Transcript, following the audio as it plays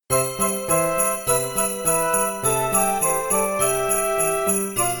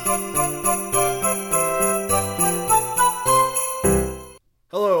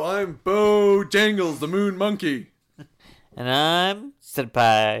Jangles, the Moon Monkey. And I'm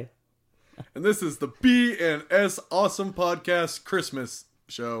Senpai. And this is the B&S Awesome Podcast Christmas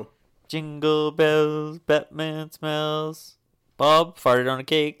show. Jingle bells, Batman smells. Bob farted on a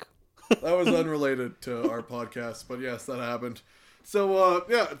cake. That was unrelated to our podcast, but yes, that happened. So,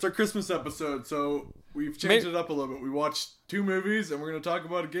 it's our Christmas episode, so we've changed it up a little bit. We watched 2 movies, and we're going to talk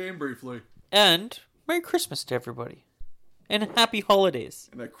about a game briefly. And Merry Christmas to everybody. And Happy Holidays.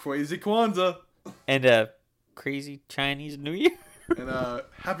 And a crazy Kwanzaa. And a crazy Chinese New Year. And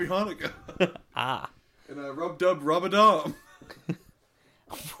Happy Hanukkah. And a Rub-Dub Rub-A-Dum.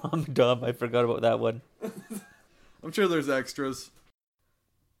 Rub-Dub, I forgot about that one. I'm sure there's extras.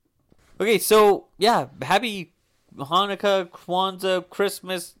 Okay, so, yeah, Happy Hanukkah, Kwanzaa,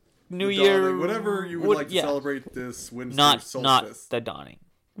 Christmas, New Year. Dawning, whatever you would like to celebrate this winter solstice. Not the dawning.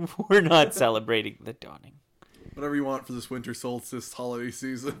 We're not celebrating the dawning. Whatever you want for this winter solstice holiday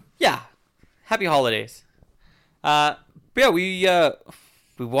season. Yeah. Happy holidays. But yeah, we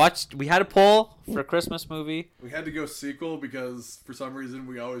had a poll for a Christmas movie. We had to go sequel because for some reason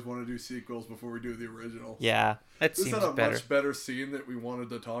we always want to do sequels before we do the original. Yeah, that seems better. This had a much better scene that we wanted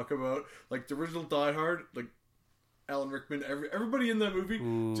to talk about. Like the original Die Hard, like Alan Rickman, everybody in that movie,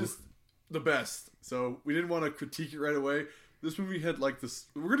 just the best. So we didn't want to critique it right away. This movie had like this.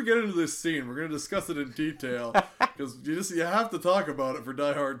 We're gonna get into this scene. We're gonna discuss it in detail because you have to talk about it for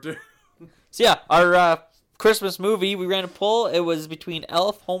Die Hard 2. So yeah, our Christmas movie, we ran a poll. It was between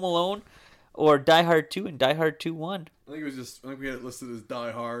Elf, Home Alone, or Die Hard 2 and Die Hard 2 won. I think we had it listed as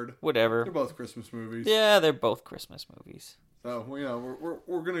Die Hard. Whatever. They're both Christmas movies. Yeah, they're both Christmas movies. So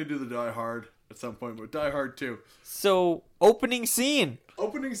we're gonna do the Die Hard at some point, but Die Hard 2. So opening scene.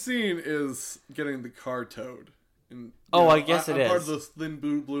 Opening scene is getting the car towed. And, I guess it is. Part of the thin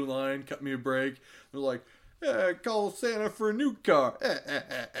blue line. Cut me a break. They're like, call Santa for a new car.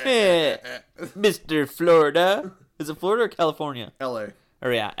 Mr. Florida. Is it Florida or California? L.A.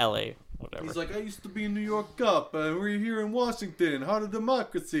 Or yeah, L.A. Whatever. He's like, I used to be in New York Cop. We're here in Washington. Heart of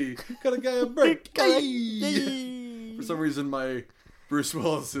democracy. Got a guy a break. For some reason, my Bruce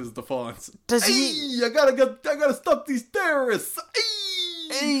Willis is the Fonz. Does he? I gotta stop these terrorists.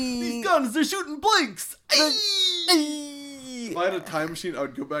 These guns, they're shooting blinks. If I had a time machine, I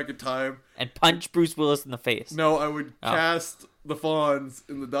would go back in time and punch Bruce Willis in the face. No, I would cast the Fonz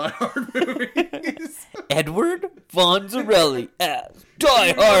in the Die Hard movies. Edward Fonzarelli as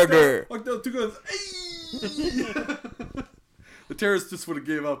Die Harder. Like those 2 guns. The terrorists just would have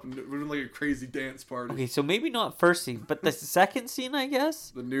gave up and it would have been like a crazy dance party. Okay, so maybe not first scene, but the second scene, I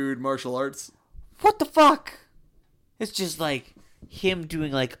guess? The nude martial arts. What the fuck? It's just like him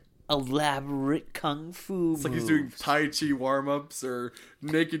doing like elaborate kung fu It's like he's doing Tai Chi warm-ups or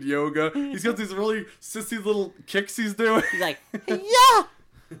naked yoga. He's got these really sissy little kicks he's doing. He's like, yeah!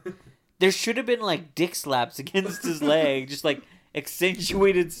 There should have been like dick slaps against his leg, just like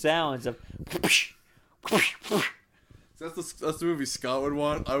accentuated sounds of That's the movie Scott would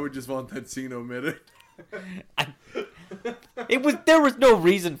want. I would just want that scene omitted. There was no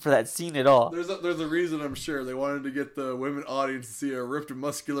reason for that scene at all. There's a reason, I'm sure. They wanted to get the women audience to see a ripped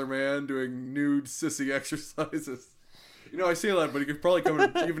muscular man doing nude sissy exercises. I say that, but he could probably come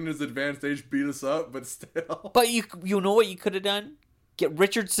in even his advanced age beat us up, but still. But you know what you could have done? Get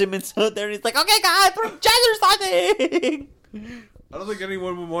Richard Simmons out there and he's like, okay guys, put gender something. I don't think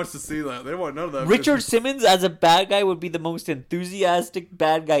anyone wants to see that. They want none of that. Richard Simmons as a bad guy would be the most enthusiastic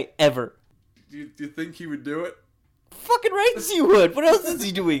bad guy ever. Do you think he would do it? Fucking right he would. What else is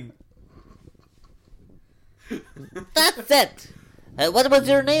he doing? That's it. What was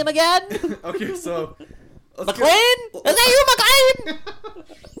your name again? Okay, so... McLean? Is that you, McLean?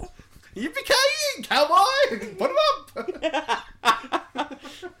 Yippee-ki-yay, cowboy! Put him up!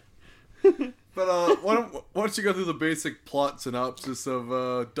 But why don't you go through the basic plot synopsis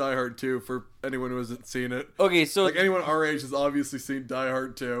of Die Hard 2 for anyone who hasn't seen it? Okay, so... Like, anyone our age has obviously seen Die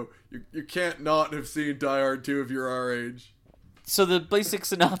Hard 2. You can't not have seen Die Hard 2 if you're our age. So the basic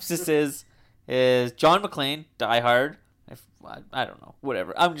synopsis is John McClane, Die Hard. I don't know,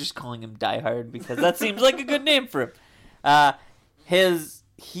 whatever. I'm just calling him Die Hard because that seems like a good name for him.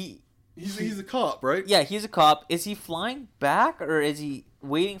 He's a cop, right? Yeah, he's a cop. Is he flying back or is he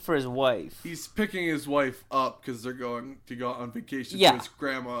waiting for his wife? He's picking his wife up because they're going to go on vacation to his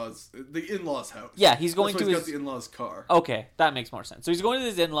grandma's, the in-laws' house. Yeah, he's going to he's got the in-laws' car. Okay, that makes more sense. So he's going to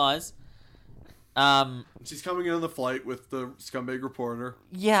his in-laws. She's coming in on the flight with the scumbag reporter.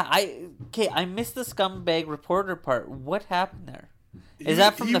 Yeah, I missed the scumbag reporter part. What happened there? Is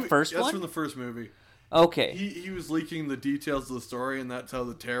that from the first one? That's from the first movie. Okay. He was leaking the details of the story, and that's how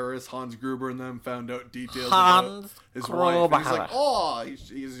the terrorists, Hans Gruber and them, found out details about his wife. And he's like, oh,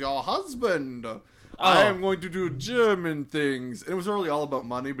 he's your husband. I am going to do German things. And it was really all about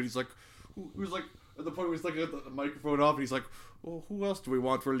money, but he's like, he was like, at the point where he's like, at the microphone off, and he's like, oh, who else do we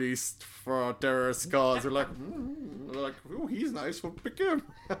want released for a terrorist cause? They're like, oh, he's nice, we'll pick him.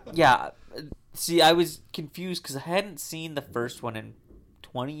 Yeah. See, I was confused because I hadn't seen the first one in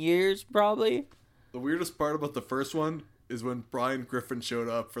 20 years, probably. The weirdest part about the first one is when Brian Griffin showed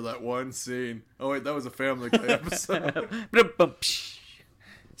up for that one scene. Oh, wait, that was a Family Guy episode.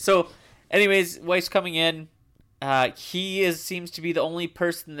 So, anyways, wife's coming in. He seems to be the only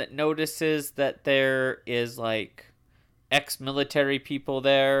person that notices that there is, like, ex-military people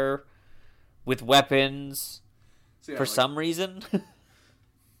there with weapons for some reason.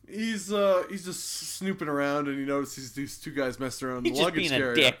 He's just snooping around, and he notices these two guys messing around in the luggage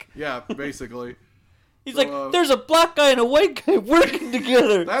carrier. He's just being a dick. Yeah, basically. He's like, there's a black guy and a white guy working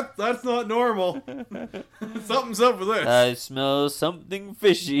together. That's not normal. Something's up with this. I smell something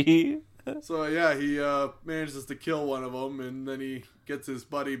fishy. So yeah, he manages to kill one of them, and then he gets his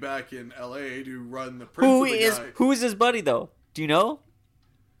buddy back in L.A. to run the Prince of the guy. Who is his buddy though? Do you know?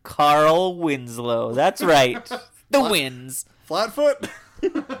 Carl Winslow. That's right. The Wins. Flatfoot.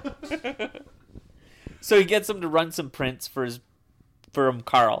 So he gets him to run some prints for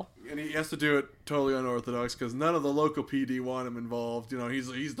Carl. And he has to do it totally unorthodox because none of the local PD want him involved. You know,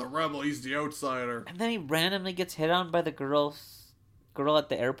 he's the rebel, he's the outsider. And then he randomly gets hit on by the girl at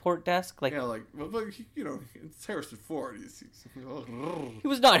the airport desk. Like, yeah, like, well, you know, it's Harrison Ford. He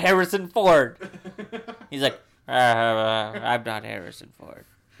was not Harrison Ford. He's like, I'm not Harrison Ford.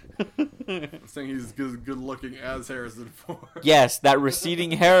 I'm saying he's good looking as Harrison Ford. Yes, that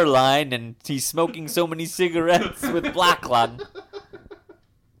receding hairline, and he's smoking so many cigarettes with black lung.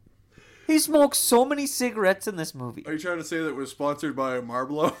 He smokes so many cigarettes in this movie. Are you trying to say that it was sponsored by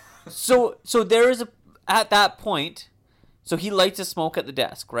Marlboro? So there is at that point, so he lights a smoke at the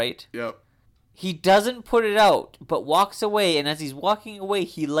desk, right? Yep. He doesn't put it out, but walks away, and as he's walking away,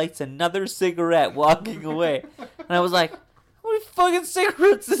 he lights another cigarette walking away. And I was like, how many fucking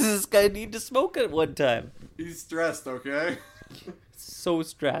cigarettes does this guy need to smoke at one time? He's stressed, okay? So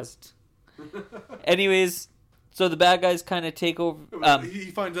stressed. Anyways, so the bad guys kind of take over. He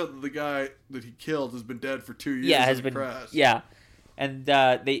finds out that the guy that he killed has been dead for 2 years. Yeah, has been. Crash. Yeah, and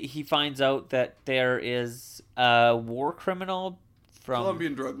he finds out that there is a war criminal from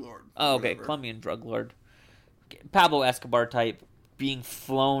Colombian drug lord. Oh, okay, whatever. Colombian drug lord, Pablo Escobar type, being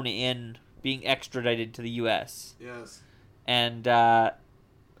flown in, being extradited to the U.S. Yes. And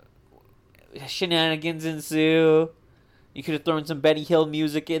shenanigans ensue. You could have thrown some Benny Hill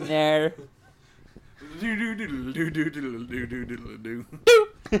music in there.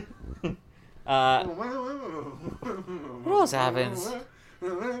 What else happens?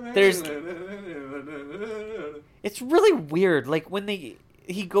 It's really weird. Like when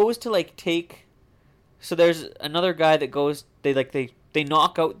he goes to like take. So there's another guy that goes. They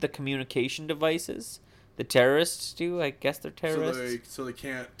knock out the communication devices. The terrorists do. I guess they're terrorists. So they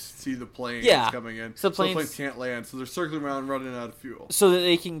can't see the planes coming in. So the planes can't land. So they're circling around, running out of fuel. So that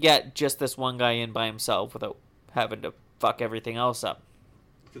they can get just this one guy in by himself without having to fuck everything else up.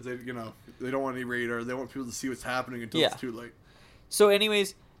 Because they don't want any radar. They want people to see what's happening until it's too late. So,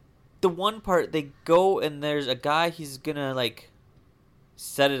 anyways, the one part they go and there's a guy. He's gonna like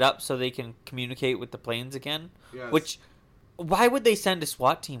set it up so they can communicate with the planes again. Yes. Which. Why would they send a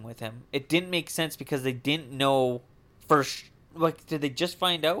SWAT team with him? It didn't make sense because they didn't know first. Like, did they just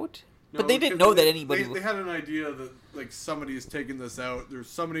find out? No, but they didn't know that anybody. They had an idea that like somebody is taking this out.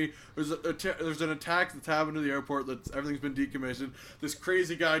 There's an attack that's happened to the airport. Everything's been decommissioned. This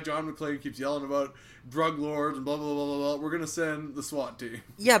crazy guy John McClane keeps yelling about drug lords and blah blah blah blah blah. We're gonna send the SWAT team.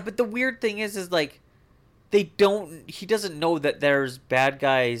 Yeah, but the weird thing is like they don't. He doesn't know that there's bad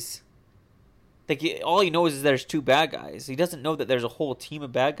guys. Like, all he knows is there's two bad guys. He doesn't know that there's a whole team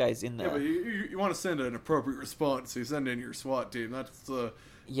of bad guys in there. Yeah, but you want to send an appropriate response, so you send in your SWAT team. That's the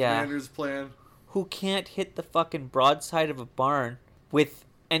commander's plan. Who can't hit the fucking broadside of a barn with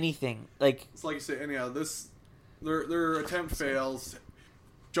anything. Like, it's like you say, anyhow, their attempt fails.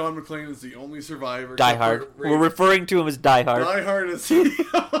 John McClane is the only survivor. Die Hard. We're referring to him as Die Hard. Die Hard is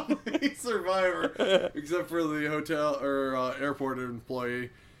the only survivor, except for the hotel or airport employee.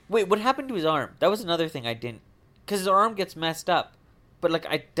 Wait, what happened to his arm? That was another thing I didn't... Because his arm gets messed up. But, like,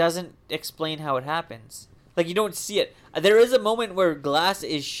 it doesn't explain how it happens. Like, you don't see it. There is a moment where glass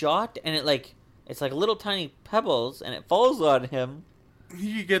is shot, and it's like little tiny pebbles, and it falls on him.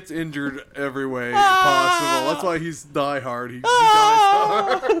 he gets injured every way possible. That's why he's Die Hard. He dies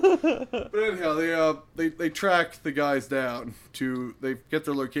hard. But anyhow, they track the guys down they get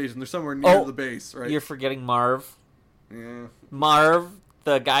their location. They're somewhere near the base, right? You're forgetting Marv. Yeah. Marv,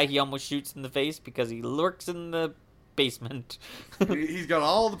 the guy he almost shoots in the face because he lurks in the basement. He's got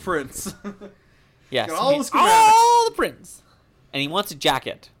all the prints. Yes, got all the schematics. all the prints. And he wants a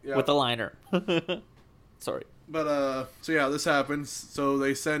jacket with a liner. Sorry. But, so yeah, this happens. So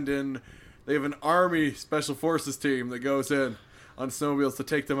they have an army special forces team that goes in on snowmobiles to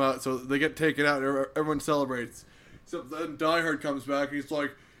take them out. So they get taken out and everyone celebrates. So then Die Hard comes back and he's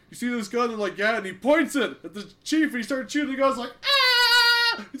like, you see this gun? They're like, yeah. And he points it at the chief and he starts shooting. The guy's like,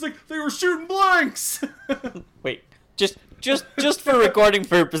 ah! He's like, they were shooting blanks. Wait, just for recording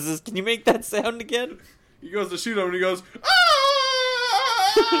purposes, can you make that sound again? He goes to shoot him and he goes, ah!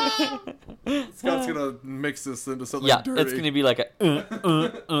 Scott's gonna mix this into something dirty. Yeah, it's gonna be like a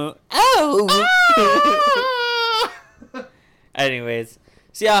oh. Anyways,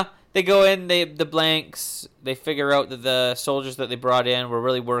 so yeah, they go in. The blanks. They figure out that the soldiers that they brought in were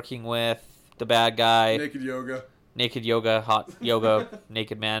really working with the bad guy. Naked yoga, hot yoga,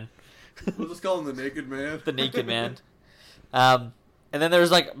 naked man. We'll just call him the Naked Man. The Naked Man. And then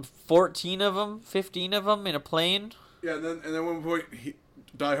there's like 14 of them, 15 of them in a plane. Yeah, and then one point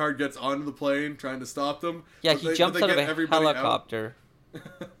Die Hard gets onto the plane trying to stop them. Yeah, he jumps out of a helicopter.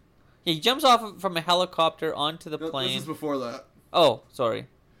 Yeah, he jumps off from a helicopter onto the plane. This is before that. Oh, sorry.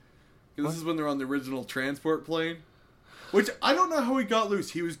 This is when they're on the original transport plane. Which, I don't know how he got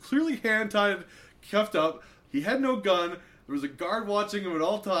loose. He was clearly hand-tied, cuffed up. He had no gun. There was a guard watching him at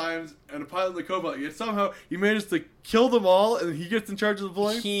all times, and a pilot and the co-pilot. Yet somehow, he managed to kill them all, and he gets in charge of the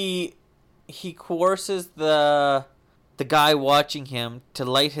plane. He coerces the guy watching him to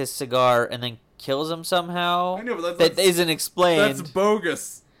light his cigar and then kills him somehow. I know, but that isn't explained. That's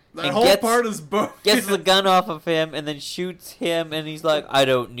bogus. That whole part is bogus. Gets the gun off of him and then shoots him, and he's like, I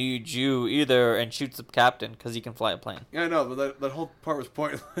don't need you either, and shoots the captain because he can fly a plane. Yeah, I know, but that whole part was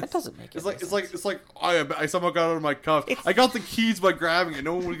pointless. That doesn't make it's sense. It's like I somehow got out of my cuff. I got the keys by grabbing it.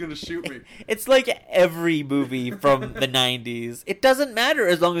 No one was gonna shoot me. It's like every movie from the 90s. It doesn't matter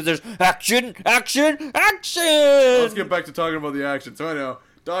as long as there's action, action, action. Let's get back to talking about the action. So I know.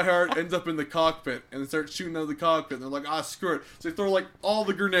 Die Hard ends up in the cockpit and they start shooting out of the cockpit. And they're like, screw it. So they throw like all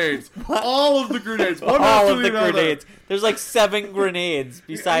the grenades. All of the grenades. All of the grenades. There's like 7 grenades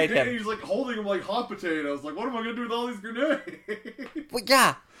beside him. And he's like holding them like hot potatoes. Like, what am I going to do with all these grenades? Well,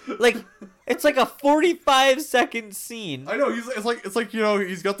 yeah. Like, it's like a 45-second scene. I know. It's like you know,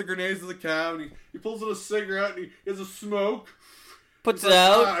 he's got the grenades in the cab and he pulls out a cigarette and he has a smoke. Puts it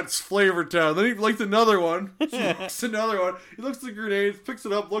out. It's Flavor Town. Then he lights another one. Smokes another one. He looks at the grenades, picks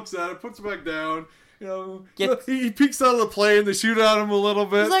it up, looks at it, puts it back down. You know, he peeks out of the plane. They shoot at him a little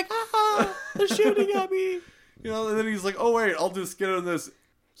bit. He's like, they're shooting at me. You know, and then he's like, oh wait, I'll just get in this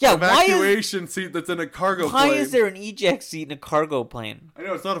Yeah, evacuation seat that's in a cargo plane. Why is there an eject seat in a cargo plane? I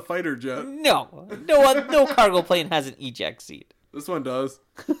know, it's not a fighter jet. No cargo plane has an eject seat. This one does.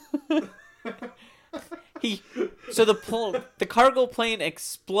 So the cargo plane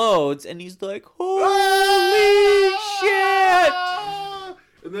explodes, and he's like, holy shit!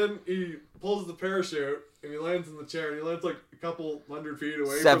 And then he pulls the parachute, and he lands in the chair, and he lands like a couple 100 feet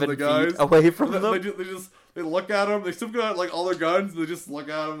away 7 from the guys. feet away from them. They look at him. They still got like all their guns. They just look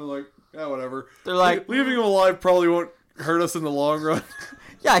at him and like, yeah, whatever. They're like, leaving him alive probably won't hurt us in the long run.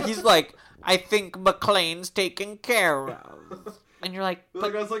 Yeah, he's like, I think McClane's taken care of. And you're like,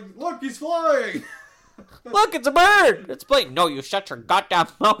 but the guy's like, look, he's flying. Look, it's a bird. It's playing. No, you shut your goddamn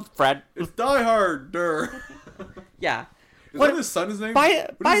mouth, Fred. It's Die Hard, Yeah. Is that his son's name? By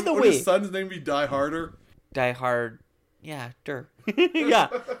the way, would his son's name be Die Harder? Die Hard. Yeah, yeah.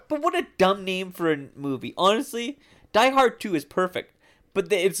 But what a dumb name for a movie. Honestly, Die Hard 2 is perfect.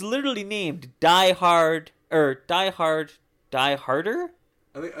 But it's literally named Die Hard, or Die Hard, Die Harder?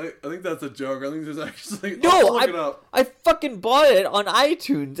 I think that's a joke. I think there's actually... No, look it up. I fucking bought it on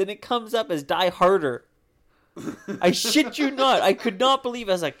iTunes, and it comes up as Die Harder. I shit you not. I could not believe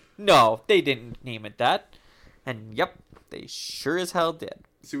it. I was like, no, they didn't name it that. And yep, they sure as hell did.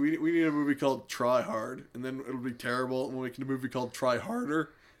 See, we need a movie called Try Hard, and then it'll be terrible, and we'll make a movie called Try Harder.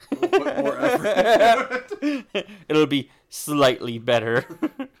 We'll put more effort into it. It'll be slightly better.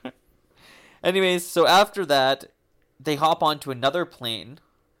 Anyways, so after that, they hop onto another plane,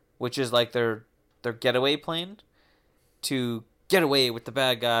 which is like their getaway plane, to get away with the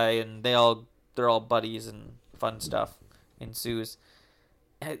bad guy, and they're all buddies and fun stuff ensues.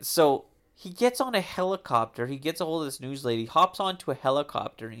 And so he gets on a helicopter. He gets a hold of this news lady, hops onto a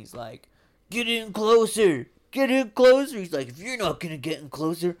helicopter, and he's like, "Get in closer. get in closer. He's like, if you're not gonna get in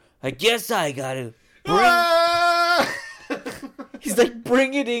closer, I guess I gotta He's like,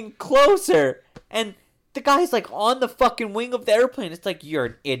 bring it in closer. And the guy's like on the fucking wing of the airplane. It's like, you're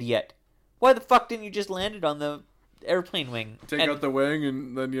an idiot. Why the fuck didn't you just land it on the airplane wing? Take out the wing,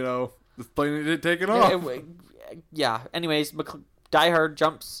 and then, the plane didn't take it off. Yeah. Anyways, Die Hard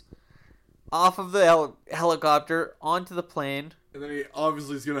jumps off of the helicopter onto the plane. And then he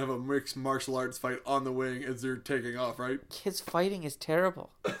obviously is going to have a mixed martial arts fight on the wing as they're taking off, right? His fighting is terrible.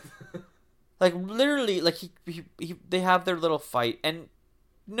 Like, literally, like, they have their little fight, and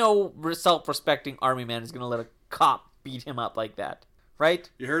no self-respecting army man is going to let a cop beat him up like that, right?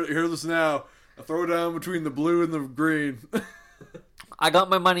 You hear this now. A throwdown between the blue and the green. I got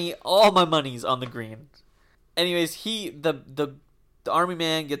my money, all my money's on the green. Anyways, the army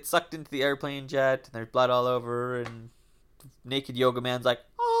man gets sucked into the airplane jet, and there's blood all over, and naked yoga man's like,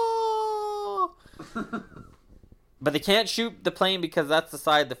 oh. But they can't shoot the plane because that's the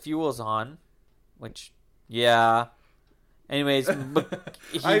side the fuel's on, which, yeah. Anyways, I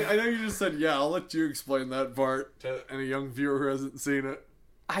know you just said yeah. I'll let you explain that part to any young viewer who hasn't seen it.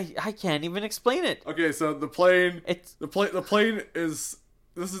 I can't even explain it. Okay, so the plane is.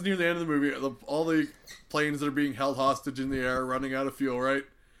 This is near the end of the movie. All the planes that are being held hostage in the air, running out of fuel. Right?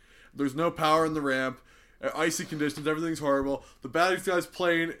 There's no power in the ramp. Icy conditions. Everything's horrible. The bad guy's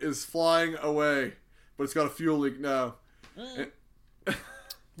plane is flying away, but it's got a fuel leak now.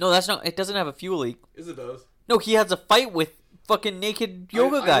 No, that's not. It doesn't have a fuel leak. Yes, it does. No, he has a fight with fucking naked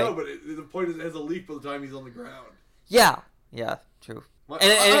yoga guy. I know, but the point is, it has a leak by the time he's on the ground. Yeah, true.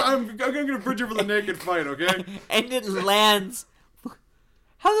 I'm going to bridge over the naked fight, okay? And it lands.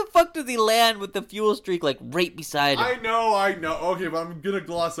 How the fuck does he land with the fuel streak like right beside him? I know. Okay, but I'm gonna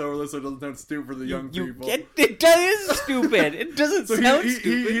gloss over this so it doesn't sound stupid for the young people. It is stupid. It doesn't sound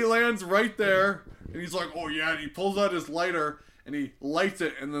stupid. He lands right there, and he's like, oh yeah, and he pulls out his lighter, and he lights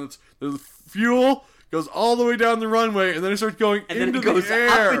it, and then the fuel goes all the way down the runway, and then it starts going into the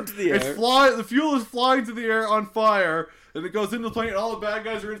air. The fuel is flying to the air on fire, and it goes into the plane, and all the bad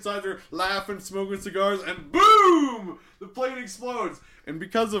guys are inside there laughing, smoking cigars, and boom! The plane explodes. And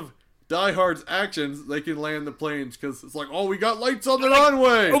because of Die Hard's actions, they can land the planes, because it's like, oh, we got lights on the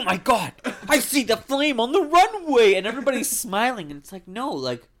runway! Oh my god! I see the flame on the runway! And everybody's smiling, and it's like, no,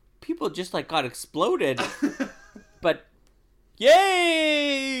 like, people just, like, got exploded. But,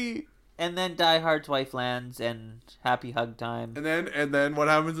 yay! And then Die Hard's wife lands, and happy hug time. And then what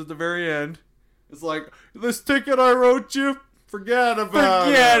happens at the very end? It's like, this ticket I wrote you, forget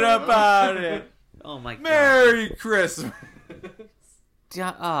about it. Oh my god. Merry Christmas.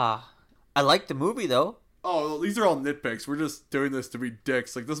 I like the movie though. Oh, these are all nitpicks. We're just doing this to be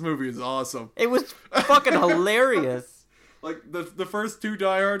dicks. Like, this movie is awesome. It was fucking hilarious. Like, the first two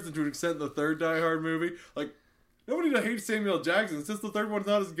Die Hards, and to an extent the third Die Hard movie, like, nobody hates Samuel Jackson. It's just the third one's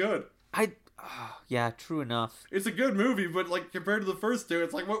not as good. Yeah, true enough. It's a good movie, but, like, compared to the first two,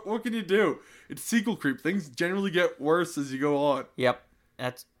 it's like, what can you do? It's sequel creep. Things generally get worse as you go on. Yep.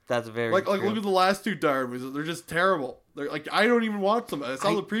 That's very like true. look at the last two Die Hard movies. They're just terrible. They're like, I don't even watch them. I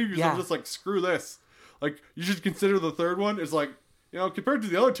saw the previews. Yeah. I'm just like, screw this. Like, you should consider the third one. It's like, compared to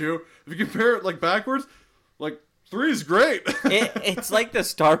the other two, if you compare it like backwards, like 3 is great. It's like the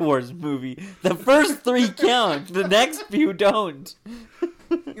Star Wars movie. The first 3 count. The next few don't.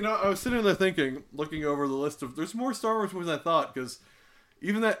 I was sitting there thinking, looking over the list of, there's more Star Wars movies than I thought, because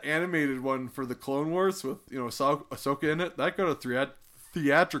even that animated one for the Clone Wars with Ahsoka in it, that got a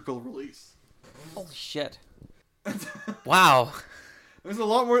theatrical release. Holy shit. Wow. There's a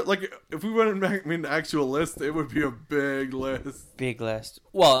lot more, like, if we went and made an actual list, it would be a big list. Big list.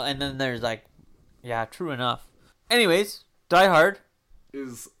 Well, and then there's like, yeah, true enough. Anyways, Die Hard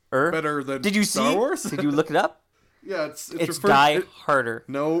is better than Star Wars. Did you look it up? Yeah, it's Die Harder.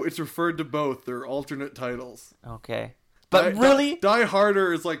 No, it's referred to both. They're alternate titles. Okay. But really? Die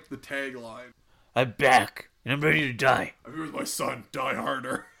Harder is like the tagline. I'm back, and I'm ready to die. I'm here with my son, Die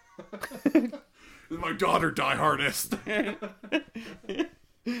Harder. And my daughter, Die Hardest.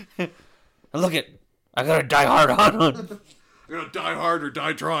 Look it. I gotta die hard on. I gotta die hard or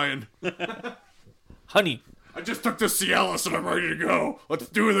die trying. Honey. I just took the Cialis and I'm ready to go. Let's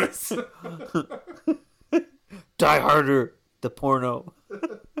do this. Die Harder, the porno.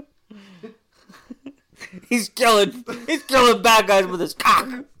 He's killing bad guys with his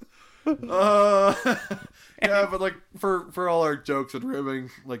cock. Yeah, but like for all our jokes and ribbing,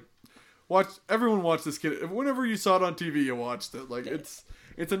 like everyone watch this kid. Whenever you saw it on TV, you watched it. Like it's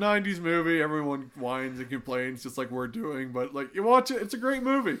It's a 90s movie. Everyone whines and complains just like we're doing. But like you watch it, it's a great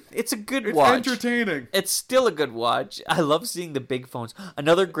movie. It's a good It's watch. entertaining. It's still a good watch. I love seeing the big phones.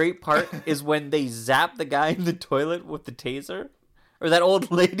 Another great part is when they zap the guy in the toilet with the taser. Or that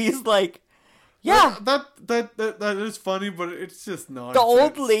old lady's like, yeah. That is funny, but it's just not. The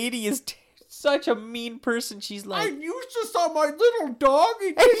old lady is such a mean person. She's like, I used to saw my little dog,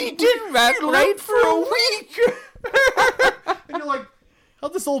 and he didn't rap right for a week. And you're like,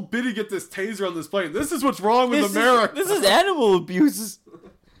 how'd this old biddy get this taser on this plane? This is what's wrong with America. This is animal abuse.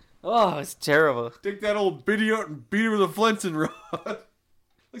 Oh, it's terrible. Take that old biddy out and beat her with a Flinson rod.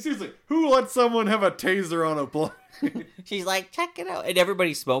 Like, seriously, who lets someone have a taser on a plane? She's like, check it out. And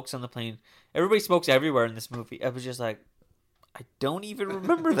everybody smokes on the plane. Everybody smokes everywhere in this movie. I was just like, I don't even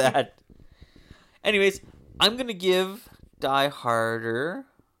remember that. Anyways, I'm going to give Die Harder.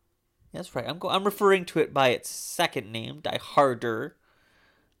 That's right. I'm referring to it by its second name, Die Harder.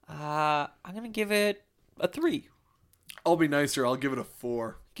 I'm going to give it a 3. I'll be nicer. I'll give it a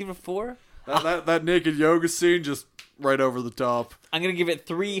 4. Give it a 4? That naked yoga scene just right over the top. I'm going to give it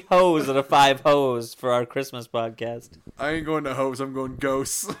 3 hoes out of 5 hoes for our Christmas podcast. I ain't going to hoes. I'm going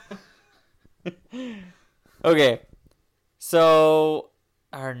ghosts. Okay. So,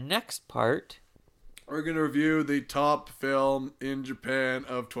 our next part. We're going to review the top film in Japan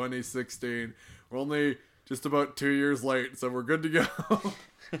of 2016. We're only just about 2 years late, so we're good to go.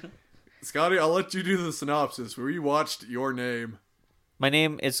 Scotty, I'll let you do the synopsis. We watched Your Name. My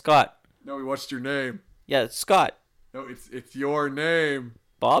name is Scott. No, we watched Your Name. Yeah, it's Scott. No, it's Your Name.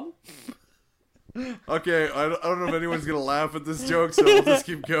 Bob? Okay, I don't know if anyone's going to laugh at this joke, so we'll just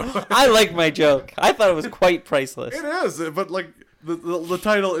keep going. I like my joke. I thought it was quite priceless. It is, but like the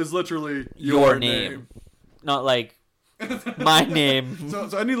title is literally Your name. Not like my name.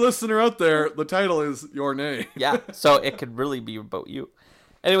 So any listener out there, the title is Your Name. Yeah, so it could really be about you.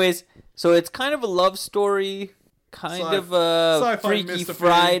 Anyways, so it's kind of a love story, kind of a Freaky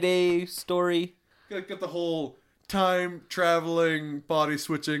Friday story. Get the whole time traveling, body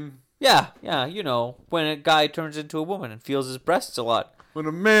switching. Yeah, you know, when a guy turns into a woman and feels his breasts a lot. When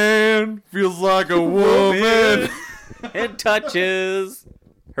a man feels like a woman and touches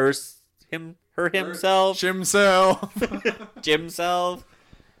himself. Jimself.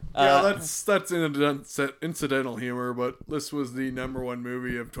 Yeah, that's incidental humor, but this was the #1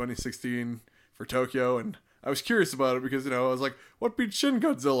 movie of 2016 for Tokyo, and I was curious about it because, you know, I was like, what beat Shin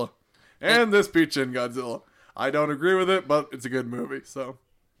Godzilla? And this beat Shin Godzilla. I don't agree with it, but it's a good movie, so...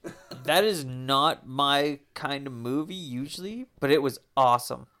 That is not my kind of movie usually, but it was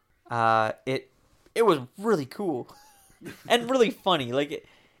awesome. It was really cool and really funny. Like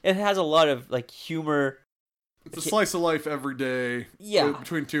it has a lot of like humor. It's a slice of life every day. Yeah,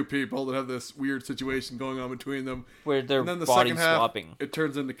 between two people that have this weird situation going on between them, where they're and then the body second half, swapping. It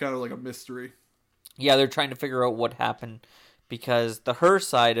turns into kind of like a mystery. Yeah, they're trying to figure out what happened because her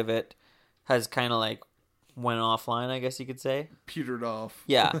side of it has kind of like went offline, I guess you could say. Petered off.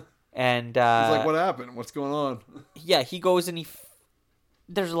 Yeah. And he's like, what happened? What's going on? Yeah, he goes and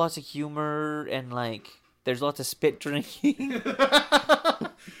there's lots of humor and like there's lots of spit drinking.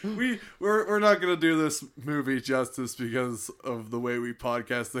 We're not gonna do this movie justice because of the way we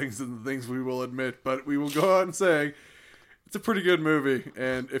podcast things and the things we will admit, but we will go out and say it's a pretty good movie,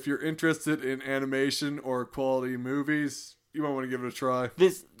 and if you're interested in animation or quality movies, you might want to give it a try.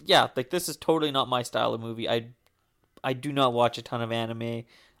 This is totally not my style of movie. I do not watch a ton of anime.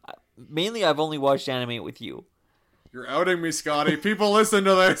 Mainly, I've only watched anime with you. You're outing me, Scotty. People listen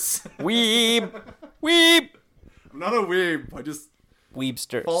to this. Weeb. I'm not a weeb. I just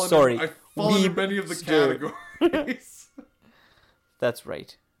weebster. I fall into many of the categories. That's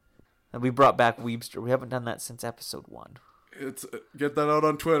right. And we brought back weebster. We haven't done that since episode 1. Get that out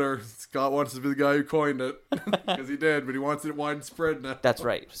on Twitter. Scott wants to be the guy who coined it because he did, but he wants it widespread now. That's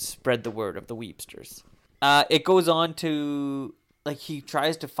right. Spread the word of the weebsters. It goes on to like he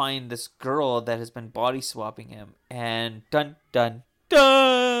tries to find this girl that has been body swapping him, and dun dun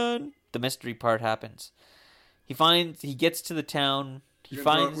dun, the mystery part happens. He gets to the town. We're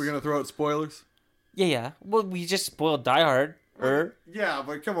gonna throw out spoilers. Yeah. Well, we just spoiled Die Hard. Yeah,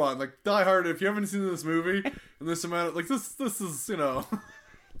 but come on, like Die Hard. If you haven't seen this movie and this amount of like this is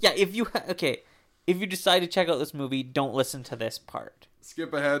Yeah, if you decide to check out this movie, don't listen to this part.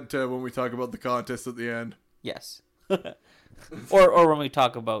 Skip ahead to when we talk about the contest at the end. Yes. or when we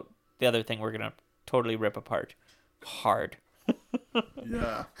talk about the other thing we're gonna totally rip apart hard.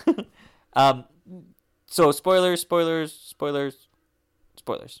 Yeah. So spoilers.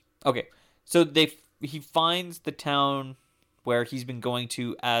 Okay. So he finds the town where he's been going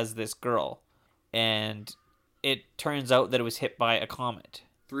to as this girl, and it turns out that it was hit by a comet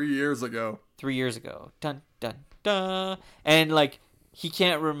 3 years ago. 3 years ago. Dun dun dun. And like he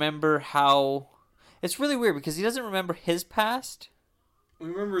can't remember how. It's really weird because he doesn't remember his past. He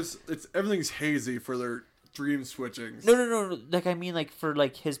remembers everything's hazy for their dream switchings. No. Like I mean, like for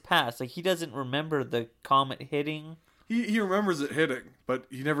like his past. Like he doesn't remember the comet hitting. He remembers it hitting, but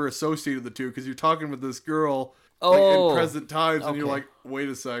he never associated the two because you're talking with this girl in present times, and you're like, wait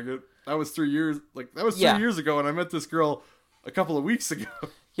a second, that was 3 years. Like that was 3 years ago, and I met this girl a couple of weeks ago.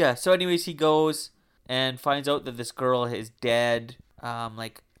 Yeah. So, anyways, he goes and finds out that this girl is dead.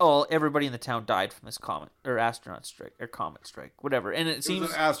 Everybody in the town died from this comet or astronaut strike or comet strike, whatever. And it seems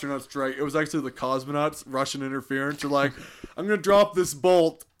was an astronaut strike. It was actually the cosmonauts, Russian interference. They're like, I'm gonna drop this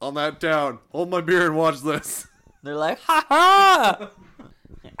bolt on that town. Hold my beer and watch this. They're like, ha ha!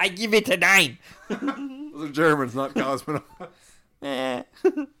 I give it a 9. Those are Germans, not cosmonauts.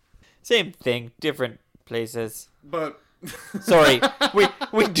 Same thing, different places. But sorry,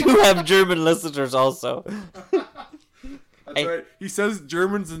 we do have German listeners also. That's right. He says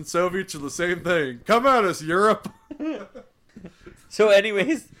Germans and Soviets are the same thing. Come at us, Europe. So,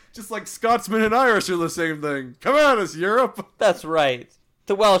 anyways, just like Scotsmen and Irish are the same thing. Come at us, Europe. That's right.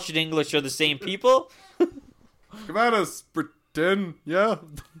 The Welsh and English are the same people. Come at us, Britain. Yeah.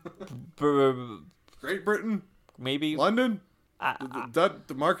 Great Britain. Maybe. London. The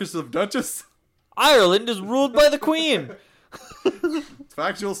Marquis of Duchess. Ireland is ruled by the Queen.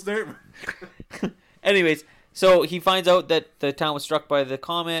 Factual statement. Anyways, so he finds out that the town was struck by the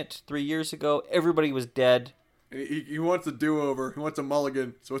comet 3 years ago. Everybody was dead. He wants a do-over. He wants a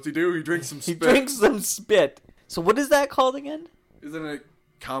mulligan. So what's he do? He drinks some spit. He drinks some spit. So what is that called again? Isn't it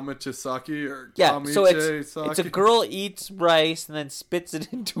kamichisaki or so it's a girl eats rice and then spits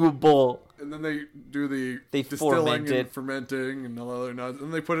it into a bowl. And then they do the distilling and fermenting and all other nuts.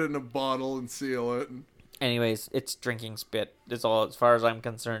 And they put it in a bottle and seal it. Anyways, it's drinking spit. That's all as far as I'm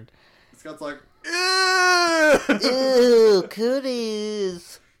concerned. Scott's like, ew,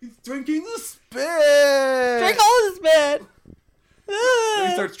 cooties. He's drinking the spit. Drink all the spit. Then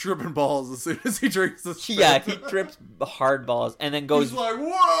he starts tripping balls as soon as he drinks the spit. Yeah, he trips hard balls and then goes. He's like,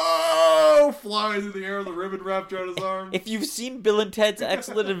 whoa! Flies in the air, the ribbon wrapped around his arm. If you've seen Bill and Ted's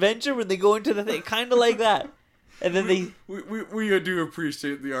Excellent Adventure when they go into the thing, kind of like that. And then we do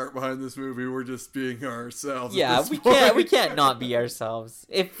appreciate the art behind this movie. We're just being ourselves. Yeah, we can't not be ourselves.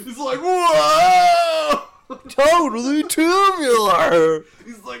 It's like, whoa! Totally tubular.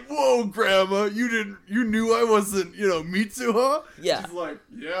 He's like, whoa, Grandma, you knew I wasn't, Mitsuha? Yeah. She's like,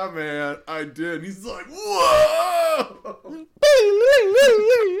 yeah, man, I did. He's like, whoa!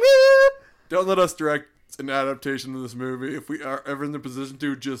 Don't let us direct an adaptation of this movie. If we are ever in the position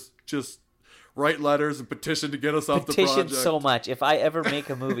to just write letters and petition to get us off the project. Petition so much. If I ever make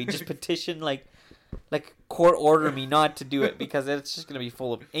a movie, just petition like court order me not to do it because it's just gonna be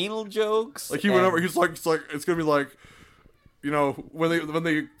full of anal jokes. Like he went over. He's like, it's gonna be like, when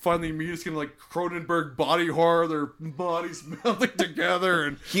they finally meet, it's gonna be like Cronenberg body horror. Their bodies melting together,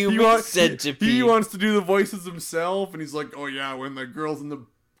 and human centipede. He wants to do the voices himself, and he's like, oh yeah, when the girl's in the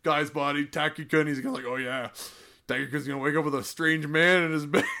guy's body, Takikun, he's gonna like, oh yeah. He's gonna wake up with a strange man in his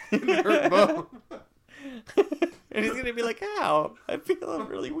bed and hurt bone. And he's gonna be like, "Ow, I feel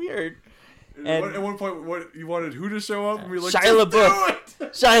really weird." And at one point, what you wanted who to show up and be like, Shia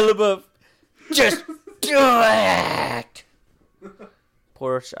LaBeouf. Shia LaBeouf, just do it.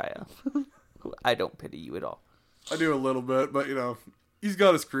 Poor Shia. I don't pity you at all. I do a little bit, but he's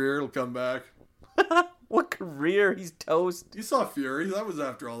got his career. It'll come back. What career? He's toast. You saw Fury. That was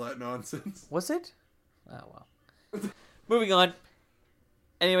after all that nonsense. Was it? Oh well. Moving on.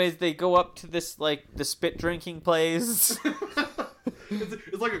 Anyways, they go up to this the spit drinking place.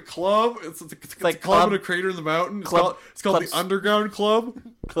 It's like a club. It's like a club in a crater in the mountain. It's called the Underground Club.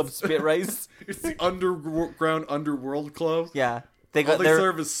 Club Spit Rice. It's the underground underworld club. Yeah, all they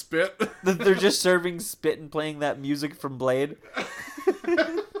serve is spit. They're just serving spit and playing that music from Blade.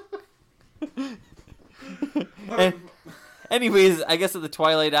 Anyways, I guess at the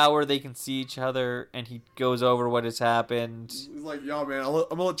twilight hour they can see each other, and he goes over what has happened. He's like, "Yo, man, I'm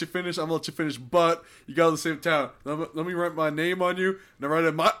gonna let you finish. But you got to the same town. Let me write my name on you, and I write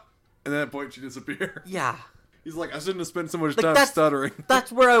it my." And at that point, you disappear. Yeah. He's like, "I shouldn't have spent so much time stuttering." That's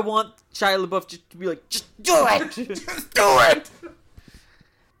where I want Shia LaBeouf just to be like, "Just do it, just do it."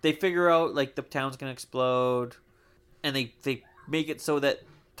 They figure out the town's gonna explode, and they make it so that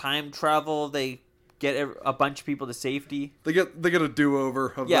time travel they get a bunch of people to safety. They get a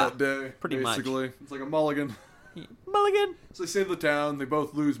do-over of that day. Pretty basically. Much. It's like a mulligan. Mulligan. So they save the town. They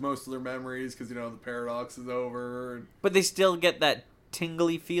both lose most of their memories because the paradox is over. But they still get that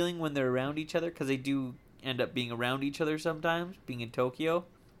tingly feeling when they're around each other because they do end up being around each other sometimes, being in Tokyo.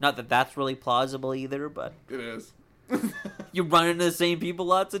 Not that that's really plausible either, but It is. you run into the same people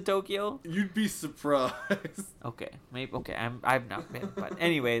lots in Tokyo. You'd be surprised. Okay, maybe. Okay, I've not been, but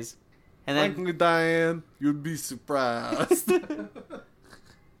anyways, and then Frankly, Diane, you'd be surprised.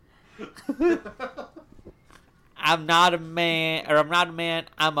 I'm not a man,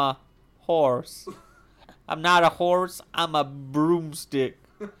 I'm a horse. I'm not a horse, I'm a broomstick.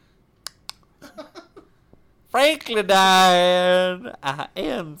 Frankly, Diane, I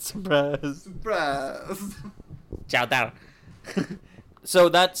am surprised. Surprised. Ciao down. So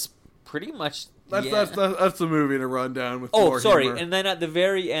that's pretty much. That's the movie in a rundown with. Oh, more sorry. humor. And then at the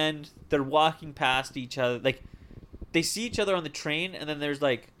very end, they're walking past each other. Like, they see each other on the train, and then there's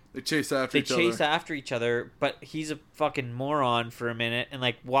like they chase after each other. But he's a fucking moron for a minute, and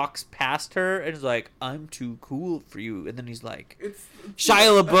like walks past her, and is like, "I'm too cool for you." And then he's like,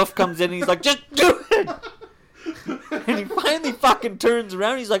 Shia LaBeouf comes in, and he's like, "Just do it." And he finally fucking turns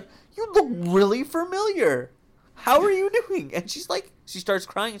around. He's like, "You look really familiar. How are you doing?" And she's like, she starts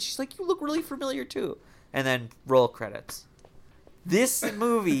crying, and she's like, "You look really familiar too." And then roll credits. This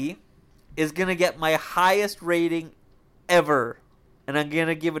movie is gonna get my highest rating ever, and I'm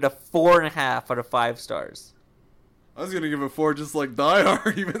gonna give it a 4.5 out of 5 stars. I was gonna give it 4, just like Die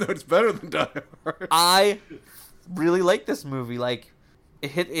Hard, even though it's better than Die Hard. I really like this movie. Like, it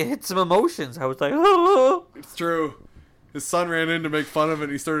hit some emotions. I was like, oh. It's true. His son ran in to make fun of it,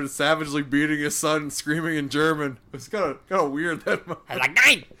 and he started savagely beating his son, screaming in German. It's kind of weird that moment. I was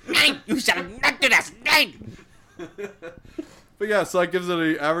like, Nein, you shall not do this, Nein. But yeah, so that gives it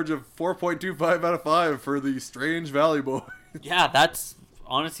an average of 4.25 out of 5 for the Strange Valley Boy. Yeah, that's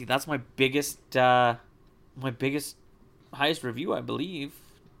honestly my biggest, highest review, I believe.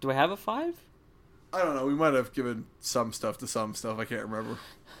 Do I have a 5? I don't know. We might have given some stuff to some stuff. I can't remember.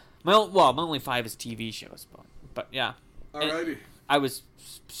 My only 5 is TV shows, but yeah. Alrighty. I was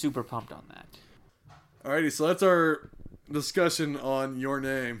super pumped on that. Alrighty, so that's our discussion on Your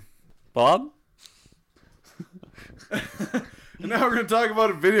Name. Bob? And now we're going to talk about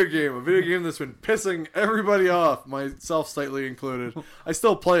a video game that's been pissing everybody off, myself slightly included. I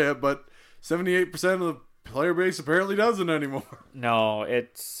still play it, but 78% of the player base apparently doesn't anymore. No,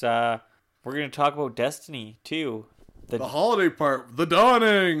 it's, we're going to talk about Destiny, too. The holiday part, the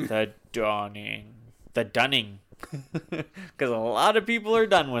dawning. The dunning. Because a lot of people are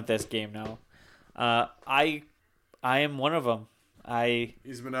done with this game now. I am one of them.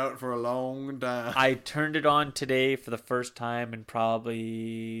 He's been out for a long time. I turned it on today for the first time in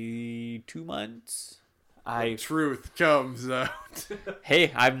probably 2 months. The truth comes out.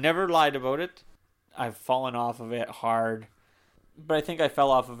 Hey, I've never lied about it. I've fallen off of it hard. But I think I fell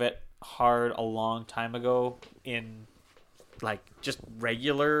off of it hard a long time ago in, like, just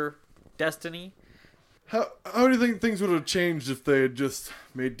regular Destiny. How do you think things would have changed if they had just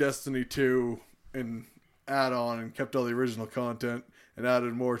made Destiny 2 an add-on and kept all the original content and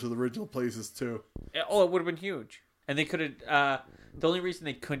added more to the original places too? Oh, it would have been huge. And they could have... the only reason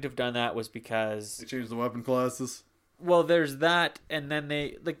they couldn't have done that was because... They changed the weapon classes? Well, there's that, and then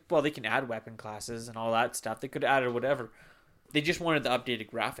they... they can add weapon classes and all that stuff. They could have added whatever. They just wanted the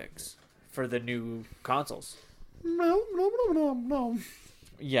updated graphics for the new consoles. No.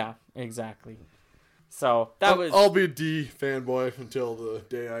 Yeah, exactly. So that was... I'll be a D fanboy until the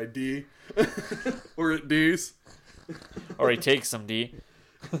day I D. Or it D's. Or he takes some D.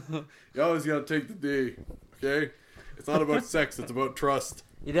 You always gotta take the D, okay? It's not about sex, it's about trust.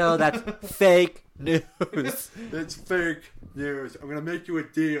 You know, that's fake news. It's fake news. I'm gonna make you a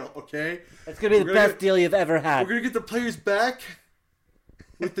deal, okay? It's gonna be the best deal you've ever had. We're gonna get the players back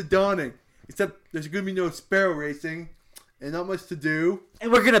with the dawning. Except there's gonna be no sparrow racing. And not much to do.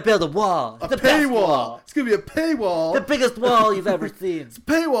 And we're gonna build a wall. A paywall. It's gonna be a paywall. The biggest wall you've ever seen. It's a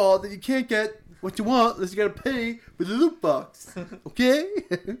paywall that you can't get what you want unless you gotta pay with the loot box. Okay?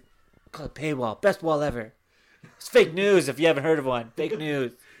 Call it paywall. Best wall ever. It's fake news if you haven't heard of one. Fake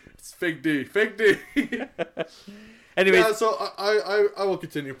news. It's fake D. Fake D. Anyways. Yeah, so I will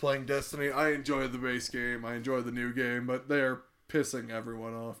continue playing Destiny. I enjoy the base game. I enjoy the new game, but they are pissing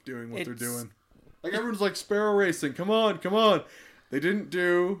everyone off doing what they're doing. Like, everyone's like, Sparrow Racing, come on. They didn't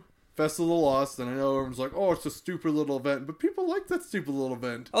do Festival of the Lost, and I know everyone's like, oh, it's a stupid little event, but people like that stupid little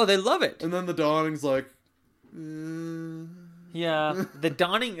event. Oh, they love it. And then the Dawning's like, Yeah, the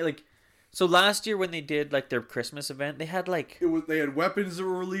Dawning, like, so last year when they did, like, their Christmas event, they had, like... They had weapons that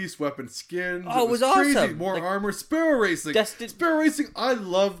were released, weapon skins. Oh, it was crazy. awesome. More like, armor. Sparrow Racing. Sparrow Racing, I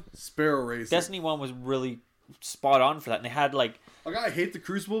love Sparrow Racing. Destiny 1 was really spot on for that, and they had, like... I hate the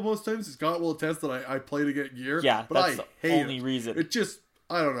Crucible most times. Scott will attest that I play to get gear. Yeah, but that's I the hate only reason. It just,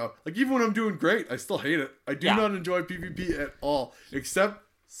 I don't know. Like, even when I'm doing great, I still hate it. I do not enjoy PvP at all, except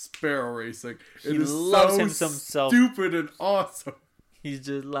Sparrow Racing. It is so stupid and awesome. He's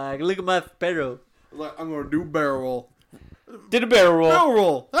just like, look at my Sparrow. Like, I'm going to do barrel roll. Did a barrel roll. Barrel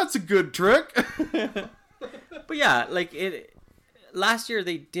roll. That's a good trick. But yeah, like, last year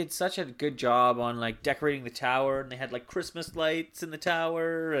they did such a good job on, like, decorating the tower, and they had, like, Christmas lights in the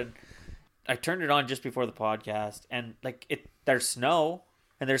tower, and I turned it on just before the podcast, and, like, there's snow,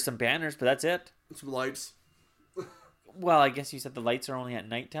 and there's some banners, but that's it. Some lights. Well, I guess you said the lights are only at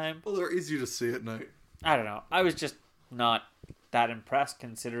nighttime. Well, they're easy to see at night. I don't know. I was just not that impressed,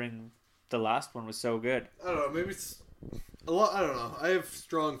 considering the last one was so good. I don't know. Maybe it's a lot. I don't know. I have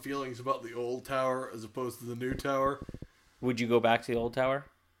strong feelings about the old tower as opposed to the new tower. Would you go back to the old tower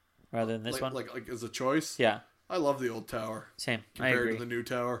rather than this one? Like as a choice? Yeah. I love the old tower. Same. Compared to the new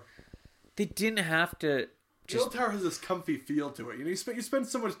tower. They didn't have to. The old tower has this comfy feel to it. You know, you spend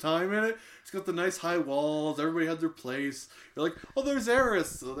so much time in it. It's got the nice high walls. Everybody had their place. You're like, oh, there's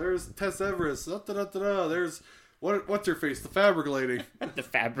Eris. Oh, there's Tess Everest. Da, da, da, da, da. There's what's her face? The fabric lady. The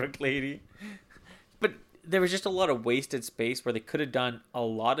fabric lady. But there was just a lot of wasted space where they could have done a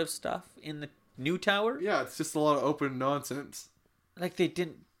lot of stuff in the new tower. Yeah, it's just a lot of open nonsense. Like they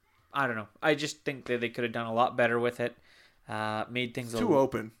didn't. I don't know. I just think that they could have done a lot better with it. Made things too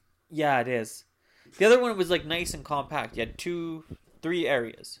open. Yeah, it is. The other one was like nice and compact. You had 3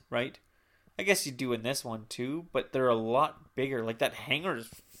 areas, right? I guess you do in this one too, but they're a lot bigger. Like that hangar is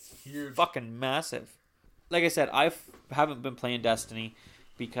huge, fucking massive. Like I said, I haven't been playing Destiny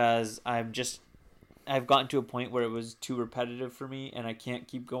because I've gotten to a point where it was too repetitive for me, and I can't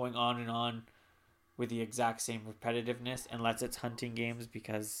keep going on and on with the exact same repetitiveness unless it's hunting games,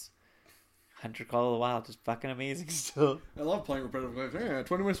 because Hunter Call of the Wild is fucking amazing still. I love playing repetitive games. Yeah,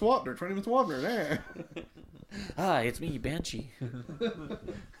 20 minutes water, 20 minutes water. Yeah. It's me, Banshee.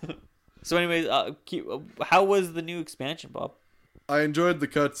 So anyways, how was the new expansion, Bob? I enjoyed the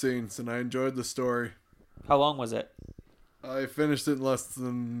cutscenes, and I enjoyed the story. How long was it? I finished it in less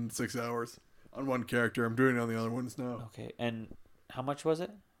than 6 hours on one character. I'm doing it on the other ones now. Okay, and how much was it?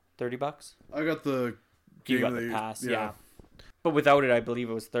 $30? I got the game. You got the pass, yeah. But without it, I believe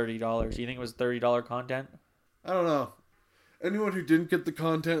it was $30. Do you think it was $30 content? I don't know. Anyone who didn't get the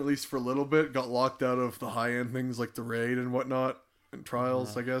content, at least for a little bit, got locked out of the high-end things like the raid and whatnot, and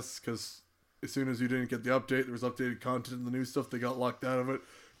trials, I guess, because as soon as you didn't get the update, there was updated content and the new stuff, they got locked out of it.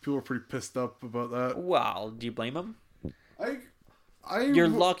 People were pretty pissed up about that. Well, do you blame them? You're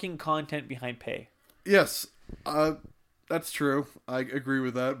locking content behind pay. Yes, that's true. I agree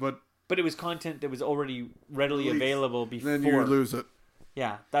with that, but it was content that was already readily available before. Then you lose it.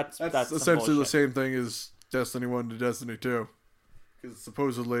 Yeah, that's essentially the same thing as Destiny 1 to Destiny 2. Because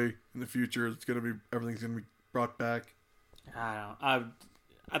supposedly in the future everything's gonna be brought back. I don't know.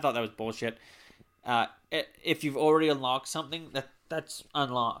 I thought that was bullshit. If you've already unlocked something, that's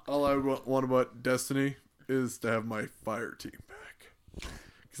unlocked. All I want about Destiny is to have my fire team back.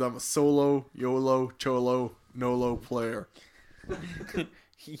 Because I'm a solo, YOLO, Cholo, NOLO player.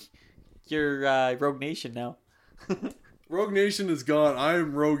 You're Rogue Nation now. Rogue Nation is gone. I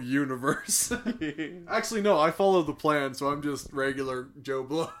am Rogue Universe. Actually, no. I follow the plan, so I'm just regular Joe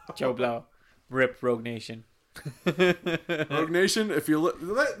Blow. Joe Blow. Rip Rogue Nation. Rogue Nation, if you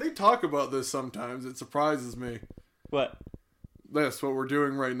they talk about this sometimes. It surprises me. What? What we're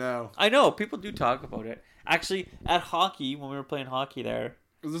doing right now. I know. People do talk about it. Actually, at hockey, when we were playing hockey there.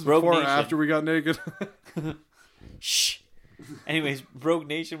 Was this before or after we got naked? Shh. Anyways, Rogue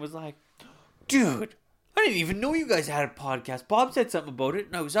Nation was like, dude, I didn't even know you guys had a podcast. Bob said something about it,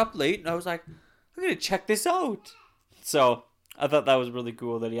 and I was up late, and I was like, I'm going to check this out. So, I thought that was really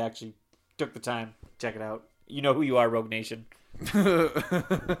cool that he actually took the time to check it out. You know who you are, Rogue Nation.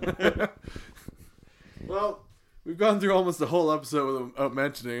 Well, we've gone through almost the whole episode without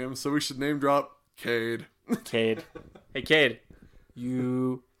mentioning him, so we should name drop Cade. Cade. Hey, Cade.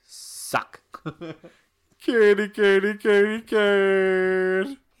 You suck. Katie, Katie, Katie,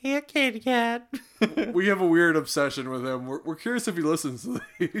 Cade. Here, Katie Cat. We have a weird obsession with him. We're curious if he listens to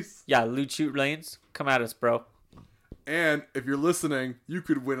these. Yeah, Loot Shoot Lanes. Come at us, bro. And if you're listening, you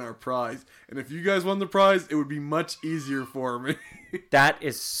could win our prize. And if you guys won the prize, it would be much easier for me. That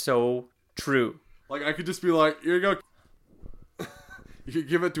is so true. Like, I could just be like, here you go. You could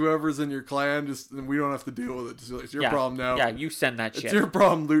give it to whoever's in your clan, and we don't have to deal with it. Just, it's your problem now. Yeah, you send that shit. It's your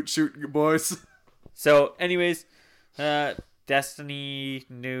problem, Loot Shoot, boys. So, anyways, Destiny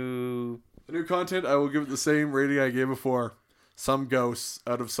new content, I will give it the same rating I gave before. Some ghosts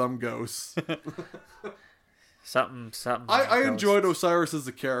out of some ghosts. something. I enjoyed Osiris as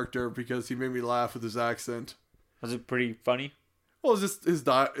a character because he made me laugh with his accent. Was it pretty funny? Well, it's just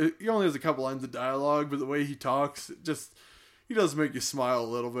he only has a couple lines of dialogue, but the way he talks, he does make you smile a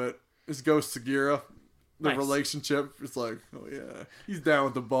little bit. His ghost Sagira, the relationship, it's like, oh yeah, he's down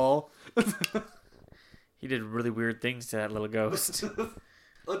with the ball. He did really weird things to that little ghost.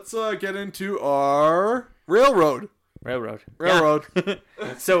 Let's get into our railroad. Yeah.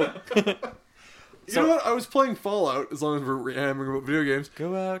 So you know what? I was playing Fallout, as long as we're hammering about video games.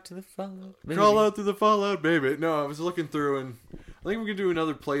 Go out to the Fallout, baby. Crawl out to the Fallout, baby. No, I was looking through, and I think we can do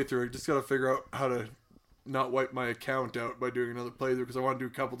another playthrough. I just got to figure out how to not wipe my account out by doing another playthrough, because I want to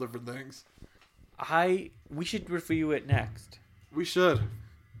do a couple different things. We should review it next. We should.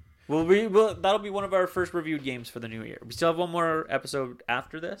 That'll be one of our first reviewed games for the new year. We still have one more episode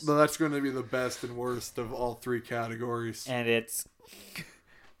after this. No, that's going to be the best and worst of all three categories. And it's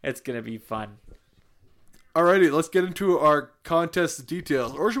going to be fun. Alrighty, let's get into our contest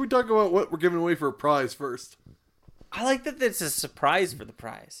details. Or should we talk about what we're giving away for a prize first? I like that it's a surprise for the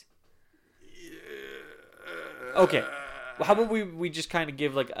prize. Okay. Well, how about we just kind of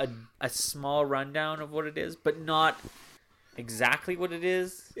give like a small rundown of what it is, but not exactly what it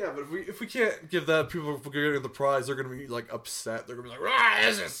is? Yeah, but if we can't give that, people if we're getting the prize, they're going to be like upset. They're going to be like,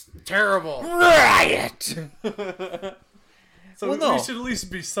 this is terrible. Riot! So we should at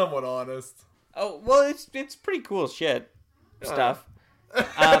least be somewhat honest. Oh, well, it's pretty cool stuff.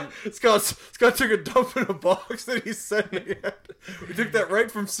 Scott took a dump in a box that he's sending it. We took that right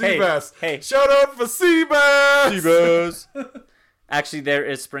from Seabass. Hey. Shout out for Seabass! Actually, there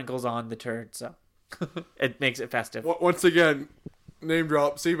is sprinkles on the turd, so it makes it festive. Once again, name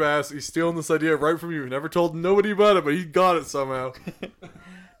drop, Seabass. He's stealing this idea right from you. Never told nobody about it, but he got it somehow.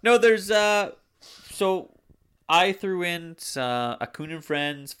 No, there's so I threw in a Coon and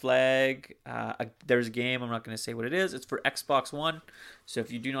Friends flag. There's a game. I'm not going to say what it is. It's for Xbox One. So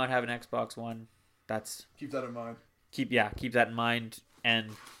if you do not have an Xbox One, keep that in mind. Keep that in mind, and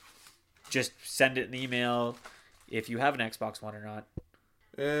just send it an email if you have an Xbox One or not.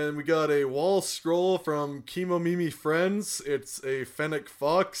 And we got a wall scroll from Chemo Mimi Friends. It's a Fennec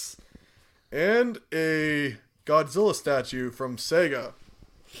Fox and a Godzilla statue from Sega.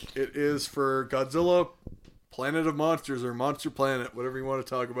 It is for Godzilla Planet of Monsters or Monster Planet, whatever you want to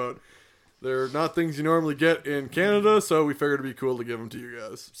talk about. They're not things you normally get in Canada, so we figured it'd be cool to give them to you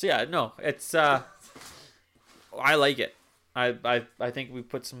guys. So yeah, no, it's I like it. I think we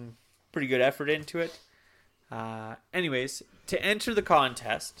put some pretty good effort into it. Anyways, to enter the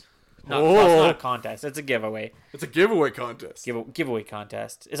contest, it's not a contest. It's a giveaway. It's a giveaway contest. Giveaway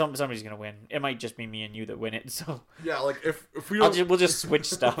contest. Somebody's gonna win. It might just be me and you that win it. So yeah, like if we don't, we'll just switch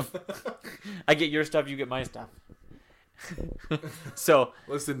stuff. I get your stuff, you get my stuff. So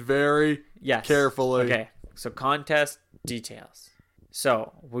listen very carefully. Okay, so contest details.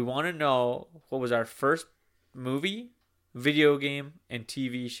 So we want to know what was our first movie, video game, and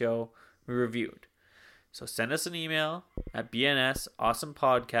TV show we reviewed. So send us an email at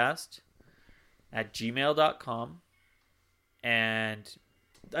bnsawesomepodcast@gmail.com. And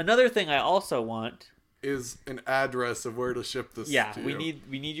another thing I also want is an address of where to ship this. Yeah, to we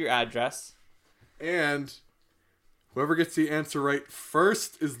need your address. And whoever gets the answer right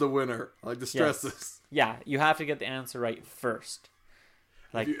first is the winner. I like to stress this. Yeah, you have to get the answer right first.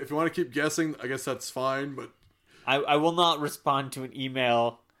 Like, if you want to keep guessing, I guess that's fine, but I will not respond to an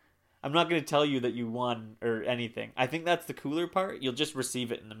email. I'm not going to tell you that you won or anything. I think that's the cooler part. You'll just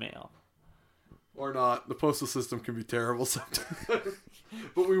receive it in the mail. Or not. The postal system can be terrible sometimes.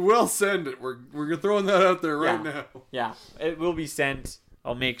 But we will send it. We're throwing that out there right now. Yeah, it will be sent.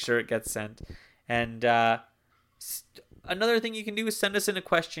 I'll make sure it gets sent. And another thing you can do is send us in a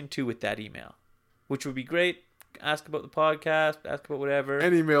question too with that email, which would be great. Ask about the podcast, ask about whatever.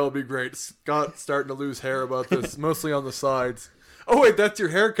 Any email would be great. Scott's starting to lose hair about this, mostly on the sides. Oh wait, that's your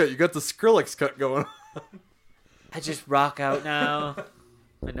haircut. You got the Skrillex cut going on. I just rock out now,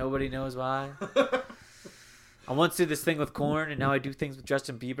 and nobody knows why. I once did this thing with Korn, and now I do things with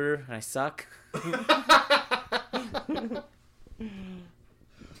Justin Bieber, and I suck.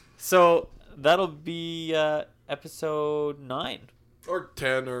 So that'll be episode 9. Or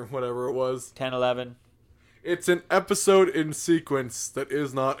 10, or whatever it was. 10, 11. It's an episode in sequence that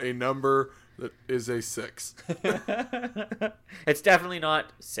is not a number, that is a 6. It's definitely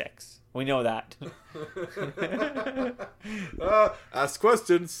not 6. We know that. Ask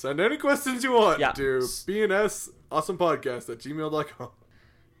questions. Send any questions you want to bnsawesomepodcast@gmail.com.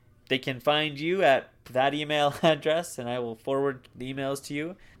 They can find you at that email address, and I will forward the emails to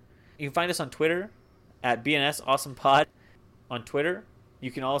you. You can find us on Twitter at bnsawesomepod on Twitter.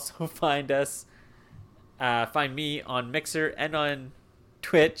 You can also find us, find me on Mixer and on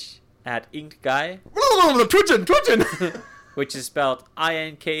Twitch at Inked Guy. Twitching! which is spelled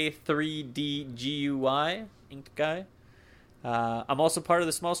INK3DGUY, Inked Guy. I'm also part of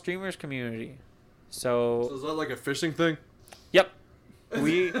the small streamers community. So is that like a fishing thing? Yep.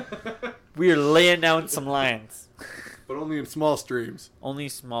 We are laying down some lines. But only in small streams. Only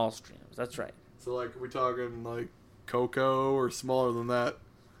small streams. That's right. So like, are we talking like Coco or smaller than that?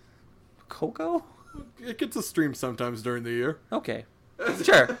 Coco? It gets a stream sometimes during the year. Okay.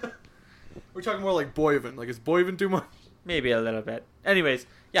 Sure. We're talking more like Boyven. Like, is Boyven too much? Maybe a little bit. Anyways,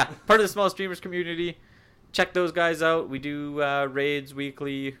 yeah, part of the small streamers community. Check those guys out. We do raids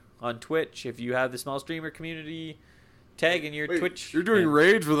weekly on Twitch. If you have the small streamer community tag in your Twitch. You're doing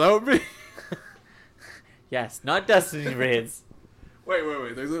raids without me? Yes, not Destiny raids.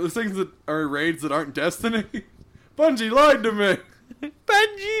 Wait. There's things that are raids that aren't Destiny? Bungie lied to me.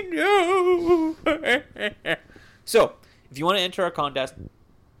 Bungie, no. So, if you want to enter our contest,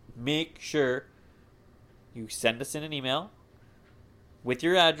 make sure you send us in an email with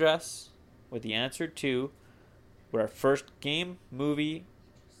your address, with the answer to what our first game, movie,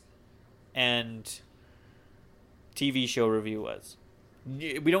 and TV show review was.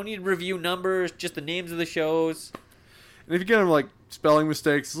 We don't need review numbers, just the names of the shows. And if you get them like spelling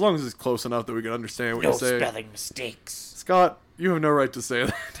mistakes, as long as it's close enough that we can understand what you say. No spelling mistakes. Scott, you have no right to say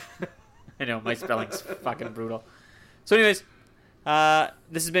that. I know, my spelling's fucking brutal. So anyways,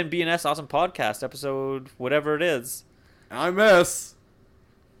 this has been BNS Awesome Podcast, episode whatever it is. I'm S.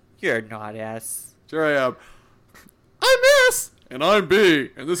 You're not S. Sure I am. I'm S. And I'm B.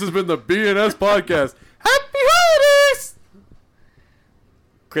 And this has been the BNS Podcast. Happy holidays!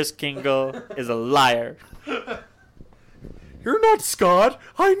 Chris Kingle is a liar. You're not Scott.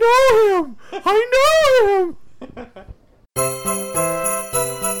 I know him.